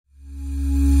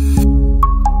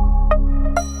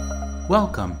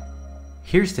Welcome!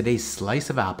 Here's today's slice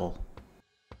of Apple.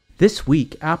 This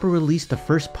week, Apple released the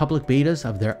first public betas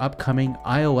of their upcoming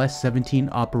iOS 17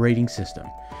 operating system.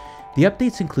 The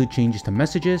updates include changes to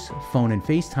Messages, Phone and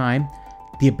FaceTime,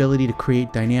 the ability to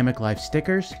create dynamic live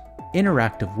stickers,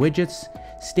 interactive widgets,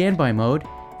 standby mode,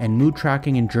 and mood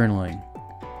tracking and journaling.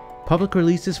 Public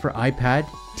releases for iPad,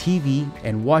 TV,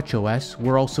 and watchOS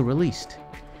were also released.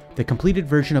 The completed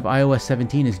version of iOS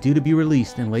 17 is due to be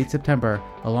released in late September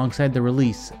alongside the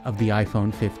release of the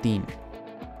iPhone 15.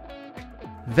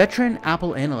 Veteran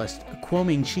Apple analyst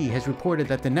Kuo-Ming Chi has reported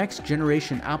that the next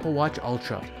generation Apple Watch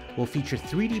Ultra will feature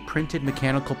 3D printed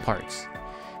mechanical parts.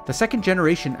 The second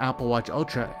generation Apple Watch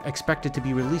Ultra, expected to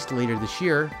be released later this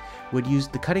year, would use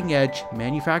the cutting-edge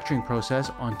manufacturing process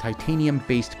on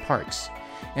titanium-based parts,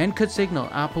 and could signal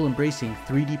Apple embracing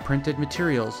 3D printed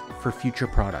materials for future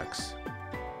products.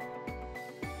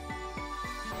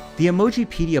 The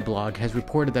Emojipedia blog has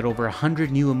reported that over 100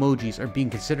 new emojis are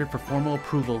being considered for formal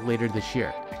approval later this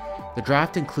year. The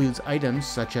draft includes items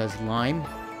such as lime,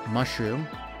 mushroom,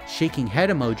 shaking head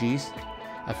emojis,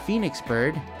 a phoenix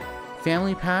bird,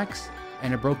 family packs,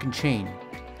 and a broken chain.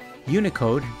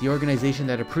 Unicode, the organization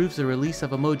that approves the release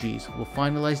of emojis, will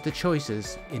finalize the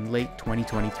choices in late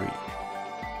 2023.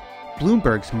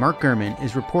 Bloomberg's Mark Gurman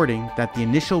is reporting that the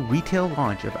initial retail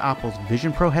launch of Apple's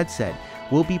Vision Pro headset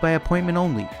will be by appointment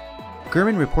only.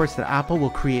 Gurman reports that Apple will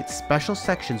create special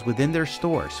sections within their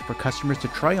stores for customers to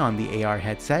try on the AR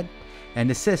headset and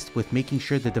assist with making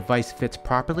sure the device fits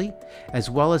properly, as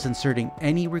well as inserting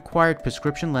any required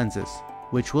prescription lenses,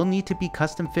 which will need to be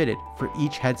custom fitted for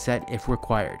each headset if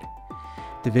required.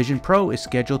 The Vision Pro is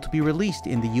scheduled to be released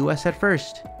in the US at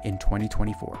first in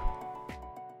 2024.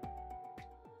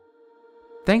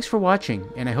 Thanks for watching,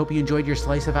 and I hope you enjoyed your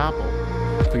slice of Apple.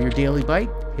 For your daily bite,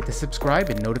 hit the subscribe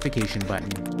and notification button.